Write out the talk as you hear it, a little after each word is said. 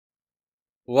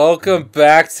Welcome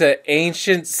back to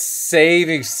Ancient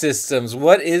Saving Systems.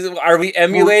 Are we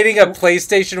emulating a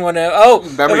PlayStation 1? Oh,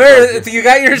 Amarith, you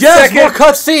got your second. Yes, more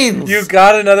cutscenes. You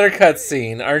got another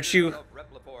cutscene, aren't you?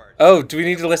 Oh, do we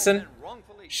need to listen?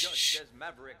 Shh.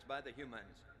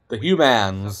 The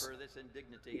humans.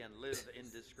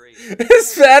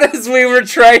 As bad as we were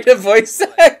trying to voice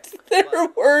act, they're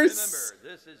worse.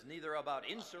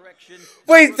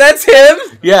 Wait, that's him?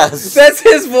 Yes. That's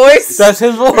his voice? That's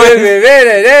his voice.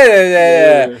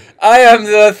 I am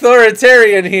the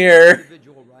authoritarian here.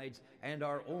 Individual rights and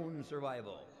our own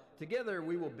survival. Together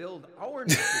we will build our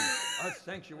nation, a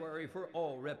sanctuary for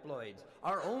all Reploids,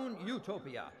 our own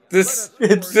utopia. This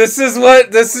is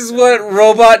what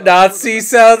robot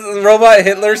robot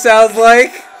Hitler sounds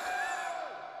like.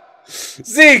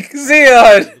 Zeke,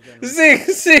 Zeon.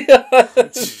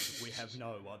 We have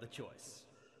no other choice.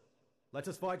 Let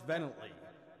us fight valiantly,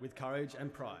 with courage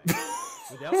and pride.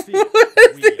 Without fear, What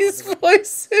are these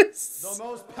voices? the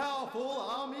most powerful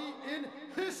army in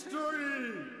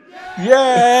history!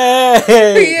 Yay!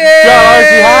 Yay! John, are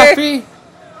you happy?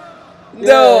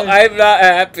 No, Yay. I'm not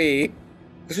happy.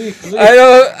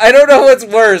 I don't know what's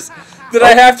worse. Did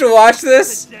I have to watch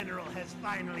this? The general has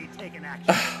finally taken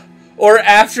action. Or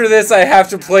after this, I have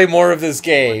to play more of this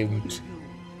game.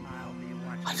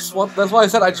 That's why I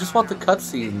said I just want the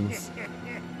cutscenes.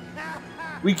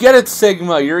 We get it,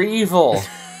 Sigma. You're evil.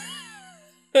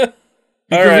 Because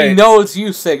we know it's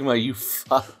you, Sigma. You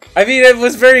fuck. I mean, it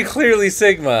was very clearly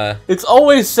Sigma. It's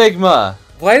always Sigma.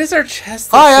 Why does our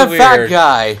chest look Hi, so I'm weird? Fat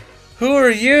Guy. Who are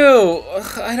you?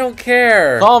 Ugh, I don't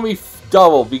care. Call me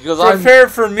Double because Prepare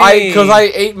for me. Because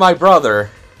I ate my brother.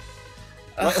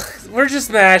 Ugh, we're just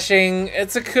mashing.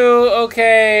 It's a coup.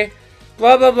 Okay.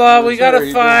 Blah blah blah. We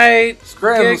gotta fight.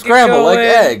 Scramble like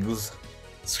eggs.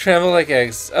 Scramble like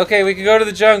eggs. Okay, we can go to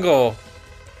the jungle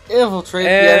Infiltrate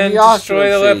and the destroy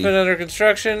the Asteroid. weapon under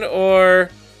construction, or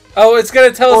it's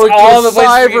gonna tell us all the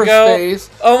places we can go. Cyberspace.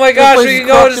 Oh my gosh, we can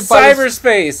go to corrupted by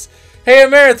cyberspace. Hey,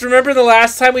 Amarith, remember the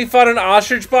last time we fought an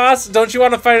ostrich boss? Don't you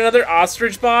want to fight another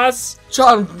ostrich boss?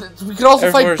 John, we can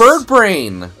also fight Bird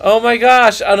Brain. Oh my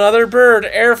gosh, another bird,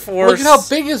 Air Force. Look at how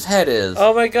big his head is.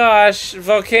 Oh my gosh,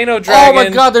 volcano dragon. Oh my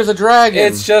god, there's a dragon.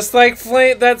 It's just like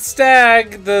that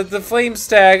stag, the flame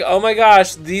stag. Oh my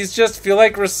gosh, these just feel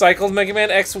like recycled Mega Man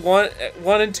X1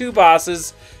 and 2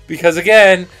 bosses. Because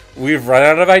again, we've run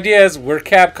out of ideas. We're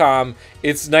Capcom.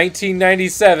 It's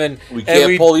 1997. We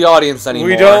can't pull the audience anymore.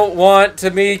 We don't want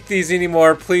to make these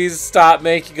anymore. Please stop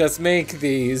making us make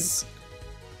these.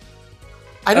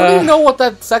 I don't even know what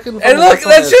that second. And look,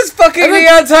 that's just fucking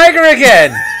Neon Tiger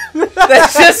again.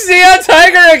 That's just Neon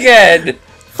Tiger again.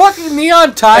 Fucking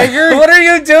Neon Tiger. What are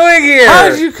you doing here? How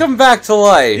did you come back to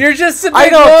life? You're just a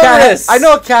big walrus. I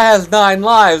know a cat has 9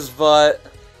 lives, but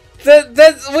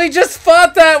we just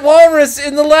fought that walrus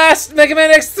in the last Mega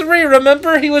Man X3.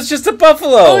 Remember, he was just a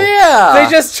buffalo. Oh yeah. They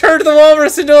just turned the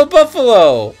walrus into a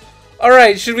buffalo. All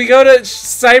right, should we go to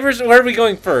Cybers? Where are we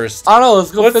going first? I don't know. Let's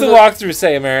go. What's the walkthrough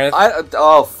say, Amarith?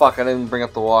 Oh fuck! I didn't bring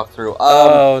up the walkthrough.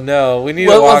 Oh no, we need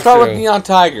a walkthrough. Let's start with Neon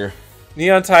Tiger.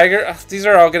 Neon Tiger. Ugh, these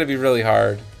are all going to be really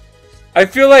hard. I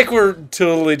feel like we're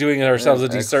totally doing ourselves a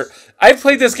disservice. I've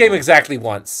played this game exactly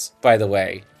once, by the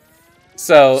way.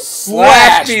 So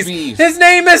Slash Beast. His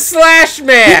name is Slash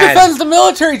Man. He defends the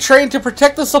military train to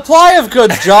protect the supply of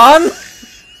goods, John.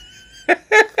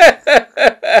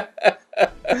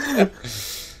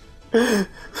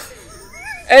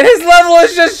 And his level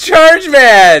is just Charge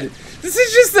Man. This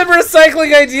is just them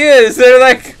recycling ideas. They're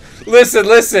like,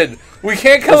 listen. We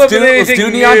can't come up with anything new.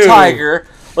 Let's do Neon Tiger.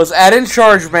 Let's add in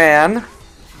Charge Man.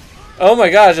 Oh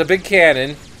my gosh, a big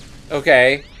cannon.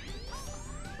 Okay.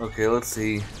 Okay, let's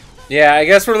see. Yeah, I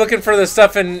guess we're looking for the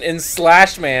stuff in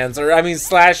Slash Man's,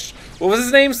 Slash. What was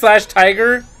his name? Slash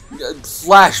Tiger.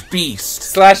 Slash Beast.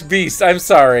 Slash Beast. I'm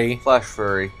sorry. Slash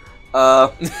Furry.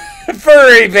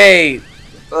 Furry bait.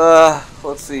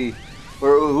 Let's see.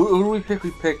 Who do we pick?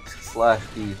 We picked Slash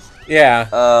Beast. Yeah.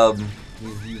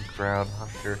 He's ground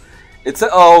hunter.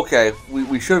 Okay.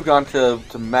 We should have gone to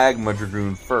Magma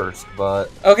Dragoon first,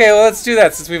 but okay. Well, let's do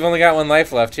that since we've only got 1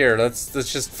 life left here. Let's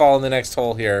just fall in the next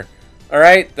hole here. All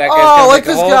right. That guy's gonna like make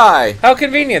a this hole. guy. How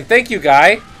convenient. Thank you,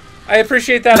 guy. I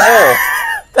appreciate that hole.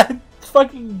 That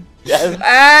fucking.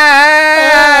 Ah!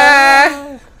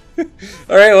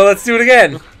 All right. Well, let's do it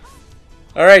again.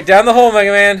 All right, down the hole,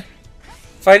 Mega Man.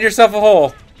 Find yourself a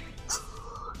hole.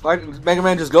 Mega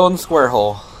Man, just go in the square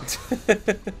hole.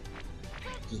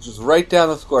 Just right down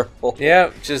the square hole.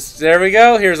 Yep, there we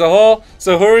go. Here's a hole.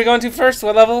 So who are we going to first?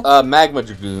 What level? Magma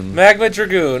Dragoon. Magma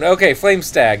Dragoon. Okay, Flame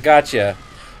Stag. Gotcha.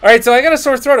 Alright, so I got a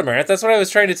sore throat, Amarith. That's what I was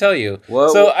trying to tell you. Whoa,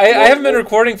 so I haven't been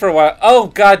recording for a while. Oh,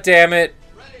 god damn it.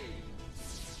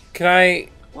 Can I...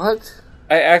 What?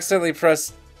 I accidentally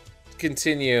pressed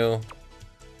continue.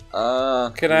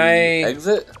 Can I...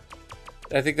 Exit?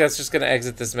 I think that's just going to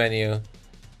exit this menu.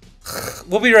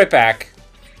 We'll be right back.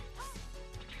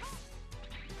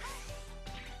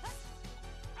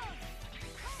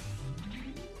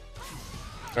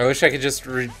 I wish I could just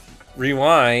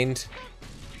rewind.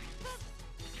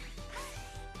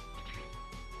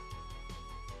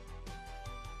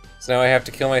 So now I have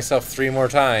to kill myself 3 more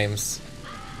times.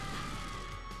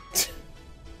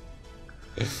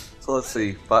 So let's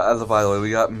see. By the way,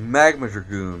 we got Magma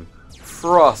Dragoon,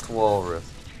 Frost Walrus,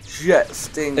 Jet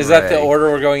Stingray. Is that the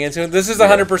order we're going into? This is a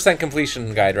 100%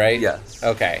 completion guide, right? Yes.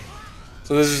 Okay.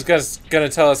 So this is just going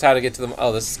to tell us how to get to them.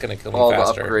 Oh, this is going to kill me all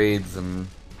faster. The upgrades and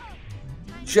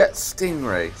Jet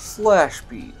Stingray, Slash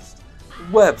Beast,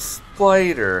 Web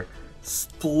Spider,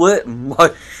 Split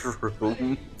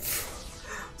Mushroom,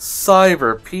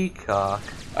 Cyber Peacock.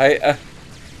 I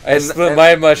split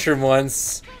my mushroom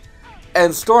once.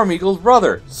 And Storm Eagle's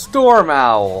brother, Storm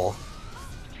Owl.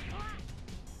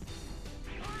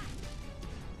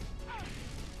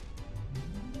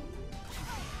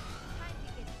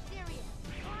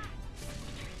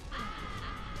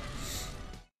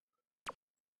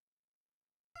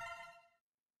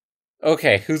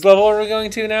 Okay, whose level are we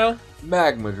going to now?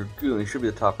 Magma Dragoon. He should be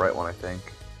the top right one, I think.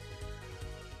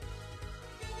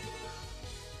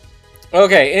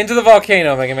 Okay, into the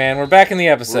volcano, Mega Man. We're back in the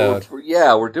episode.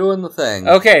 We're doing the thing.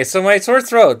 Okay, so my sore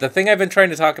throat, the thing I've been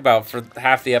trying to talk about for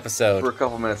half the episode. For a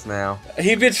couple minutes now.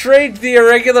 He betrayed the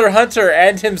irregular hunter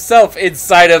and himself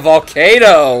inside a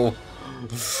volcano.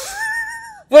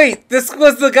 Wait, this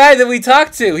was the guy that we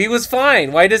talked to. He was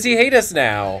fine. Why does he hate us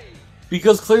now?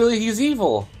 Because clearly he's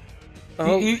evil.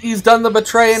 Oh. He's done the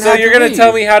betraying. So you're going to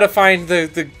tell me how to find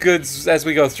the goods as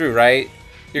we go through, right?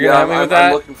 You're gonna help me with that?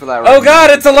 I'm looking for that right Oh god,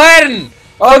 it's Aladdin!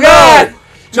 Oh god! No!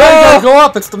 Johnny, you gotta go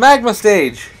up, it's the magma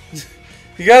stage!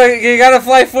 You gotta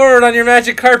fly forward on your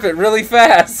magic carpet really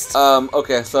fast.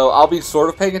 Okay, so I'll be sort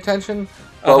of paying attention,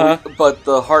 but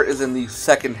the heart is in the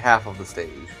second half of the stage.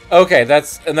 Okay,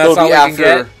 that's all we can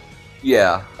get?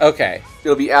 Yeah. Okay.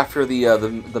 It'll be after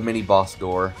the mini boss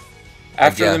door.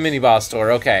 After the mini boss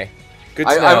door, okay. Good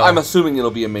to know. I'm assuming it'll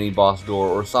be a mini boss door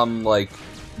or some, like,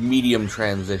 medium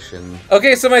transition.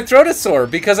 Okay, so my throat is sore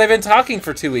because I've been talking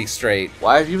for 2 weeks straight.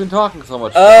 Why have you been talking so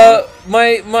much?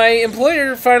 My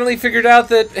employer finally figured out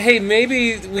that, hey,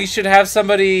 maybe we should have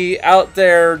somebody out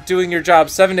there doing your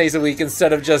job 7 days a week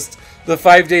instead of just the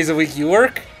 5 days a week you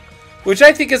work, which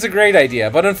I think is a great idea.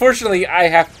 But unfortunately, I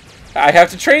have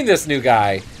to train this new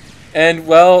guy, and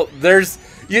well, it's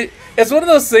one of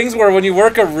those things where when you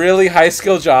work a really high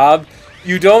skill job,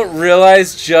 you don't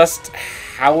realize just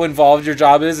how involved your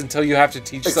job is until you have to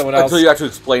teach someone else. Until you have to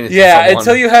explain it to someone. Yeah,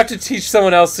 until you have to teach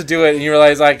someone else to do it, and you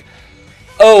realize, like,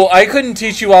 oh, I couldn't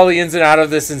teach you all the ins and outs of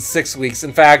this in 6 weeks.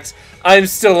 In fact, I'm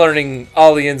still learning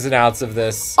all the ins and outs of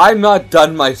this. I'm not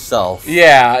done myself.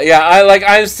 Yeah,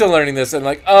 I'm still learning this, and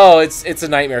like, oh, it's a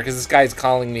nightmare, because this guy's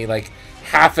calling me, like,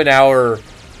 half an hour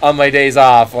on my days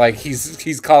off. Like,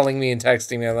 he's calling me and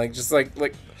texting me. I'm like, just like,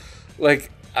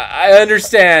 I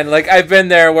understand. Like, I've been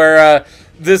there where,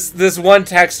 this one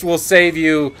text will save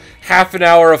you half an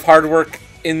hour of hard work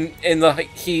in the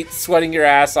heat, sweating your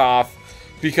ass off,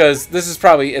 because it's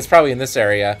probably in this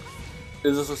area.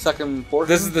 Is this the second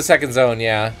portion? This is the second zone,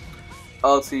 yeah.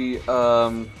 Oh, let's see.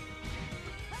 To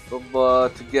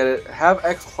get it, have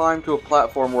X climb to a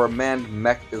platform where a manned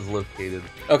mech is located.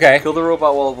 Okay. Kill the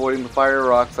robot while avoiding the fire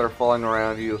rocks that are falling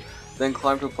around you. Then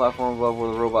climb to a platform above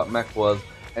where the robot mech was,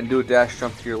 and do a dash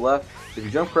jump to your left. If you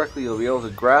jump correctly, you'll be able to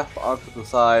grasp onto the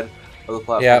side of the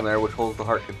platform there, which holds the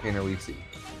heart container we see.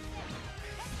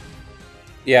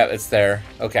 Yeah, it's there.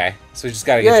 Okay, so we just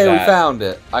gotta get to that. Yeah, we found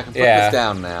it. I can put this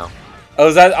down now. Oh,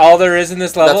 is that all there is in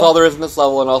this level? That's all there is in this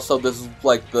level, and also this is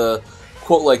like the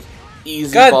quote, like,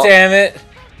 easy. God damn it!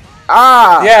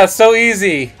 Ah! Yeah, so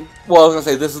easy. Well, I was gonna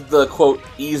say this is the quote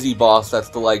easy boss. That's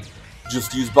the like.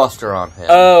 Just use Buster on him.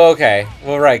 Oh, okay.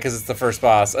 Well, right, because it's the first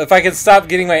boss. If I can stop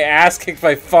getting my ass kicked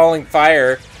by falling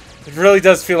fire, it really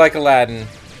does feel like Aladdin.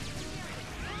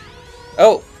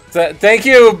 Oh, thank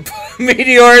you,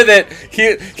 Meteor, that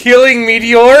healing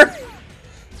Meteor.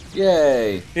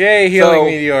 Yay. Yay, healing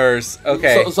meteors.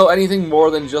 Okay. So anything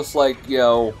more than just, like, you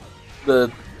know,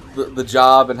 the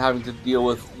job and having to deal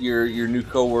with your new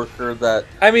coworker that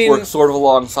works sort of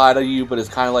alongside of you, but is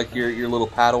kind of like your little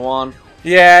Padawan?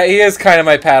 Yeah, he is kind of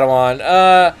my Padawan.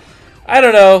 I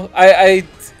don't know.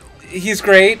 he's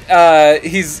great.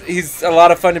 He's a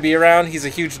lot of fun to be around. He's a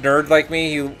huge nerd like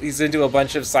me. He's into a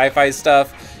bunch of sci-fi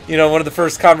stuff. You know, one of the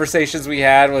first conversations we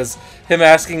had was him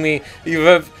asking me,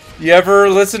 "You ever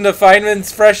listened to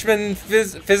Feynman's freshman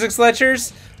physics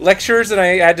lectures?" And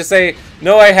I had to say,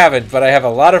 "No, I haven't, but I have a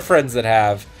lot of friends that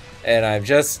have, and I've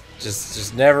just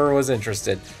never was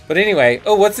interested." But anyway,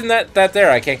 what's in that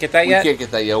there? I can't get that yet? We can't get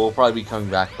that yet. We'll probably be coming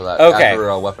back for that after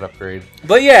a weapon upgrade.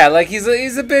 But yeah, like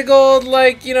he's a big old,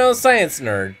 like, you know, science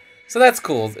nerd. So that's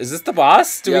cool. Is this the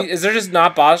boss? Is there just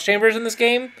not boss chambers in this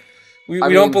game? We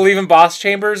don't believe in boss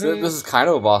chambers? This is kind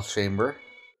of a boss chamber.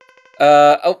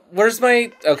 Where's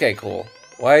my... Okay, cool.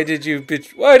 Why did you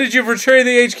betray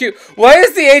the HQ? Why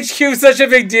is the HQ such a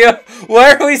big deal?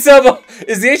 Why are we so...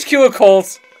 Is the HQ a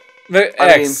cult?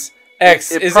 Is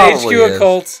HQ a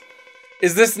cult?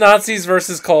 Is this Nazis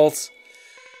versus cults?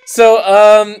 So,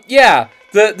 yeah.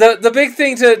 The big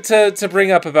thing to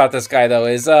bring up about this guy, though,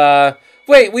 is...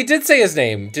 Wait, we did say his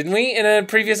name, didn't we, in a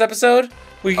previous episode?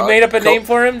 We made up a name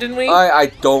for him, didn't we?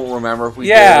 I don't remember if we did.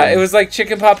 Yeah, it was like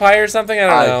Chicken Pot Pie or something? I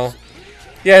don't know.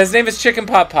 Yeah, his name is Chicken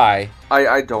Pot Pie.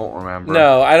 I don't remember.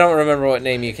 No, I don't remember what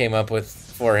name you came up with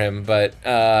for him, but,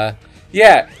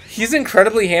 yeah, he's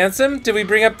incredibly handsome. Did we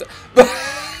bring up the...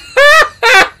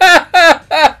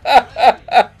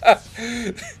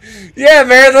 Yeah,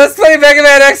 man, let's play Mega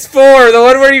Man X4, the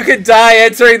one where you could die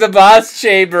entering the boss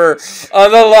chamber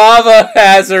on the lava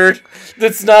hazard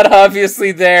that's not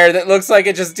obviously there, that looks like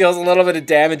it just deals a little bit of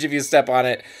damage if you step on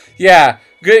it. Yeah,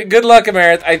 good luck,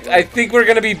 Amarith. I think we're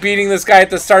going to be beating this guy at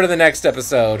the start of the next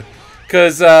episode,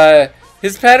 because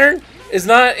his pattern is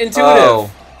not intuitive.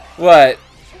 Oh. What?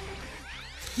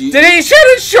 Did he shoot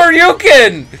a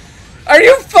Shoryuken? Are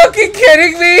you fucking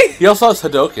kidding me? He also has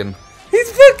Hadoken. He's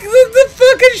fucking the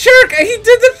fucking shark. He did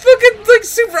the fucking like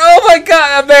super. Oh my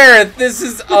god, Amarith, this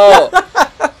is Are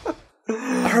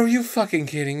you fucking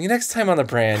kidding me? Next time on the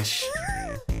branch.